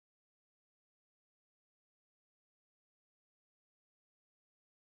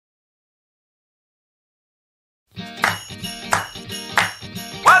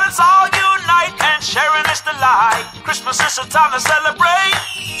us all unite and sharing this delight. Christmas is a time to celebrate.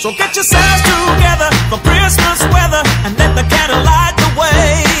 So get yourselves together for Christmas weather and let the candle light the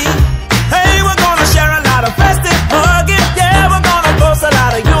way. Hey, we're gonna share a lot of festive hugging. Yeah, we're gonna boast a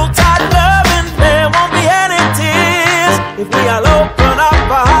lot of Yuletide loving. There won't be any tears if we all open up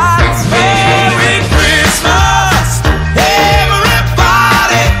our hearts. Merry Christmas,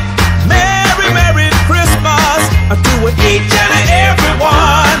 everybody. Merry, Merry Christmas to each and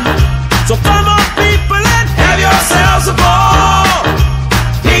everyone. So come on, people, and have yourselves a ball.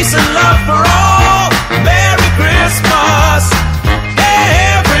 Peace and love for all.